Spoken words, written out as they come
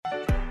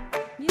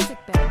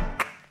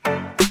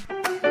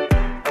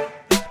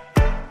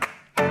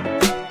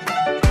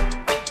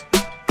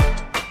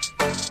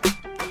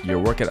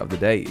workout of the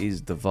day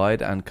is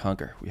divide and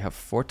conquer. We have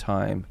 4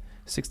 time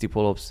 60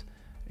 pull-ups,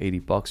 80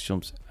 box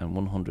jumps, and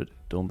 100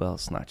 dumbbell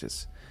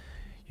snatches.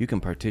 You can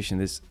partition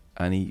this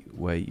any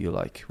way you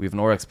like. We have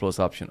an RX Plus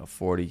option of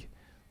 40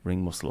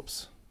 ring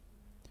muscle-ups.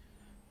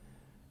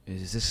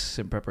 Is this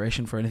in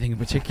preparation for anything in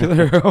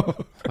particular?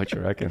 What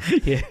you reckon?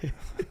 Yeah.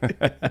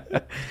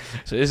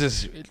 So this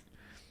is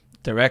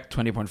direct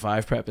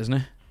 20.5 prep, isn't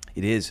it?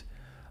 It is.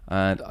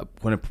 And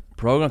when I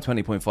programmed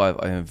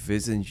 20.5, I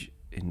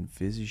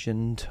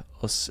envisioned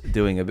us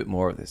doing a bit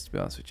more of this, to be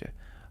honest with you.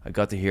 I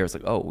got to hear, it's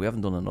like, oh, we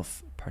haven't done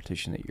enough.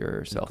 Partition it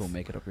yourself. Go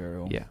make it up your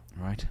own. Yeah.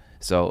 Right.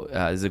 So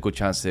there's a good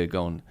chance to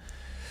go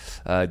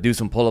and do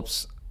some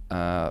pull-ups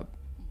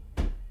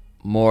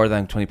more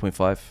than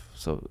 20.5.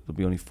 So there'll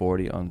be only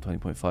 40 on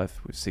 20.5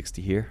 with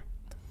 60 here.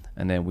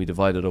 And then we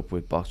divide it up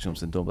with box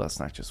jumps and dumbbell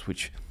snatches,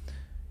 which,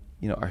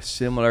 you know, are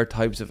similar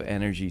types of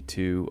energy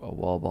to a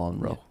wall ball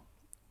and row,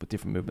 but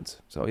different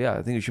movements. So yeah,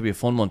 I think it should be a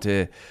fun one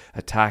to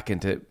attack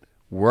and to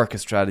work a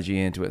strategy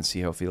into it and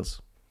see how it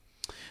feels.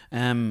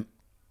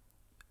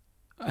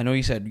 I know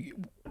you said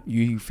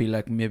you feel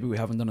like maybe we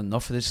haven't done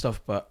enough of this stuff,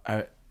 but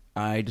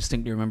I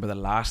distinctly remember the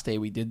last day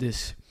we did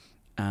this,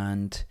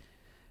 and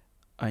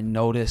I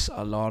notice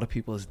a lot of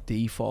people's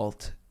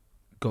default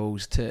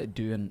goes to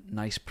doing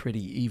nice,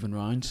 pretty, even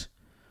rounds.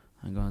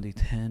 I'm going to do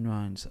 10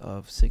 rounds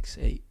of 6,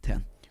 8,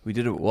 10. We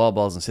did it with wall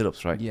balls and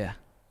sit-ups, right? Yeah,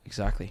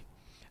 exactly.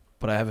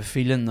 But I have a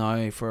feeling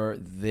now for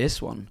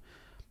this one,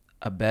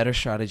 a better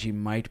strategy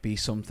might be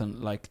something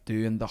like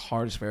doing the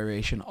hardest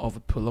variation of a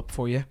pull-up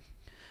for you,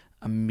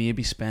 and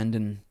maybe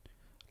spending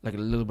like a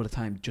little bit of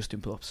time just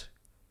doing pull-ups,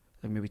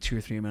 like maybe 2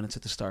 or 3 minutes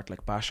at the start,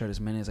 like bash out as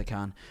many as I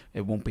can.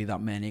 It won't be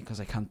that many because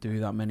I can't do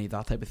that many,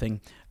 that type of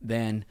thing.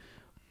 Then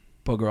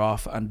bugger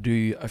off and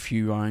do a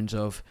few rounds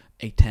of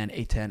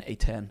 8-10, 8-10,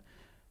 8-10,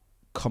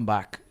 come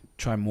back,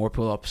 try more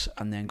pull-ups,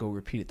 and then go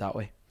repeat it that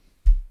way.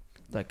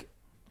 Like,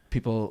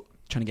 people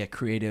trying to get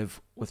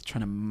creative with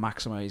trying to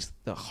maximize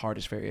the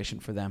hardest variation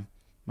for them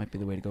might be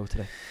the way to go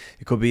today.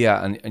 It could be,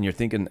 yeah, and you're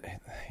thinking,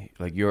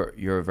 like,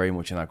 you're very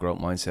much in that growth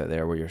mindset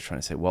there where you're trying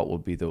to say, what will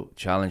be the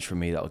challenge for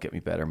me that will get me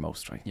better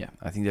most, right? Yeah.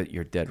 I think that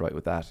you're dead right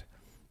with that.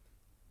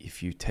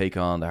 If you take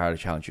on the harder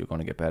challenge, you're going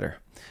to get better.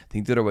 I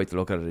think the other way to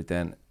look at it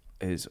then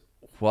is,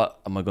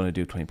 what am I going to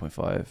do 20.5?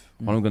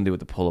 What am I going to do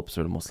with the pull-ups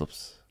or the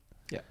muscle-ups?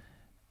 Yeah.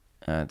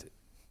 And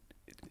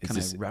can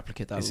I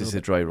replicate that? Is this a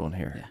dry run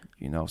here? Yeah.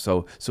 You know,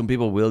 so some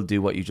people will do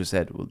what you just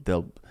said.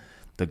 They'll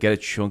get a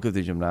chunk of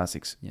the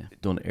gymnastics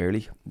done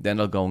early. Then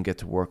they'll go and get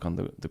to work on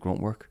the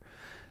grunt work.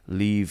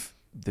 Leave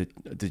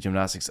the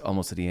gymnastics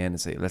almost to the end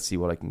and say, let's see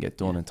what I can get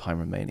done in time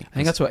remaining. I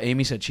think that's what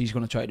Amy said she's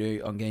going to try to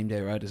do on game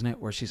day, right? Isn't it?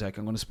 Where she's like,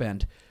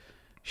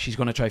 she's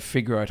going to try to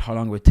figure out how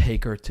long it would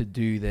take her to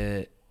do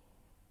the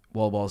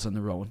wall balls and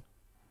the rowing,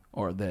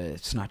 or the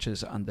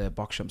snatches and the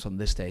box jumps on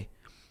this day.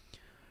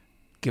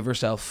 Give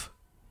herself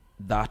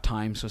that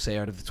time, so say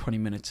out of the 20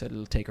 minutes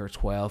it'll take her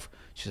 12.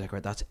 She's like,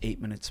 right, that's 8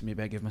 minutes.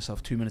 Maybe I give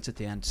myself 2 minutes at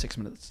the end, 6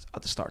 minutes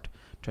at the start.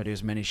 Try to do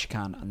as many as she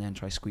can, and then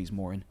try to squeeze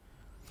more in.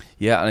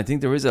 Yeah, and I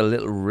think there is a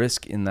little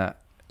risk in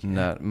that.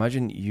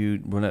 Imagine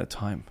you run out of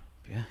time.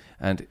 Yeah.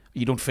 And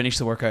you don't finish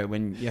the workout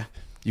when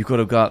you could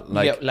have got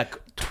like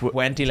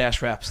 20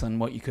 less reps than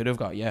what you could have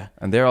got. Yeah.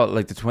 And they're all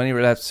like, the 20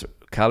 reps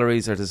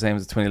calories are the same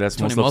as the 20 less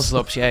 20 muscle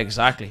ups. Yeah,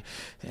 exactly.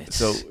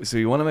 So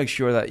you want to make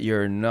sure that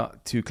you're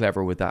not too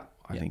clever with that.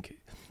 I think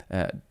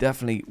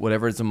definitely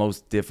whatever is the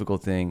most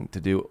difficult thing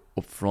to do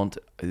up front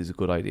is a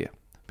good idea,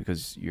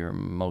 because you're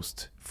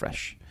most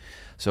fresh.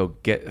 So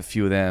get a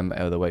few of them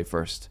out of the way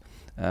first.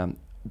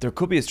 There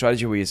could be a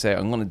strategy where you say,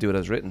 I'm going to do it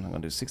as written. I'm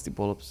going to do 60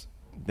 pull-ups,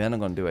 then I'm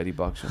going to do 80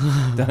 box jumps,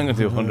 then I'm going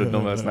to do 100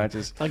 dumbbell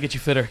snatches. That'll get you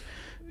fitter.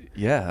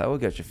 Yeah, that will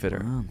get you fitter,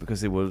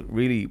 because it will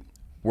really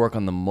work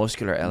on the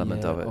muscular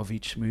element of it, of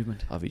each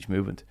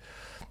movement.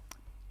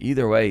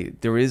 Either way,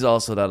 there is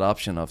also that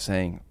option of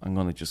saying, I'm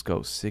going to just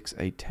go 6,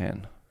 8,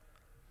 10.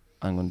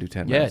 I'm going to do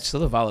 10 Yeah, minutes. It's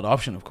still a valid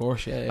option, of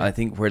course. Yeah. I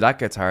think where that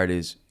gets hard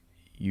is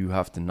you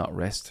have to not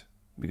rest,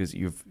 because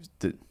you've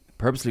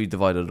purposely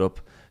divided it up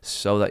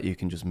so that you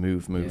can just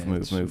move. More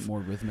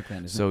rhythmic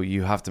then, isn't so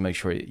you have to make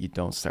sure you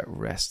don't start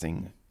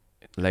resting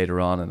later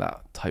on in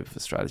that type of a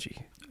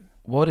strategy.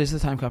 What is the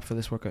time cap for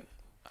this workout?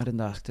 I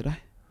didn't ask, did I?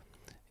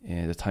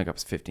 Yeah, the time cap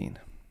is 15.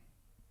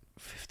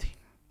 15.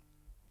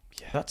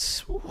 Yeah.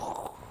 That's...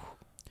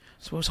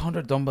 I suppose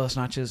 100 dumbbell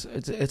snatches,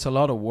 it's a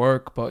lot of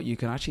work, but you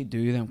can actually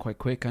do them quite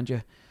quick, can't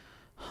you?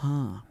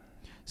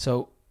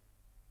 So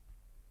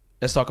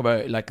let's talk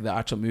about like the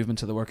actual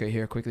movements of the workout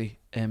here quickly.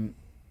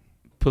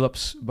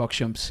 Pull-ups, box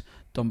jumps,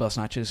 dumbbell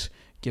snatches.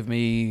 Give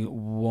me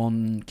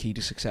one key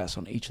to success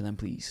on each of them,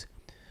 please.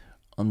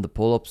 On the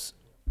pull-ups,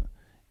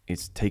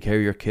 it's take care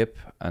of your kip,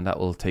 and that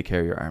will take care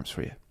of your arms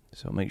for you.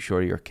 So make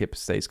sure your kip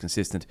stays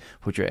consistent.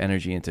 Put your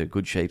energy into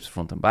good shapes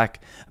front and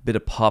back. A bit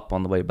of pop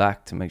on the way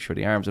back to make sure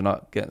the arms are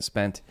not getting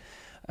spent,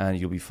 and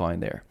you'll be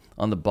fine there.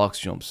 On the box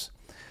jumps,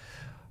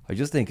 I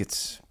just think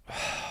it's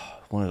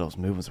one of those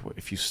movements where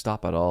if you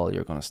stop at all,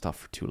 you're going to stop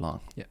for too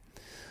long. Yeah.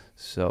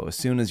 So as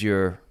soon as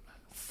your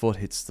foot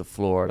hits the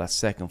floor, that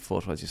second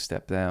foot as you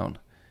step down,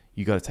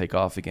 you got to take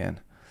off again.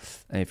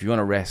 And if you want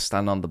to rest,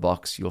 stand on the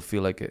box. You'll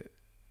feel like a,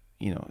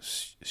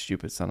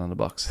 stupid stand on the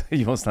box.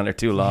 You won't stand there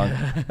too long.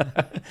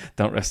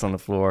 Don't rest on the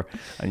floor,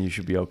 and you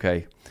should be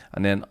okay.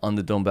 And then on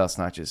the dumbbell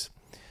snatches,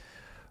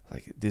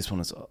 like this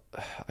one is,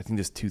 I think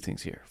there's two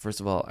things here.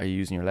 First of all, are you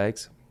using your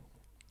legs?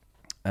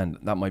 And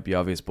that might be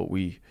obvious, but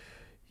we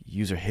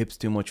use our hips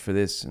too much for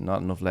this and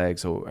not enough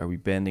legs. So are we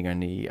bending our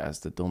knee as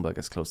the dumbbell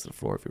gets close to the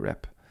floor every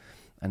rep?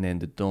 And then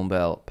the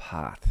dumbbell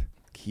path,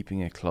 keeping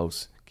it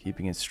close,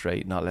 keeping it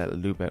straight, not let it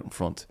loop out in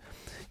front.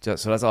 So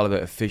that's all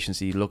about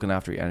efficiency, looking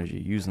after your energy,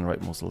 using the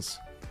right muscles.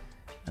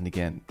 And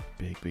again,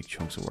 big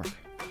chunks of work.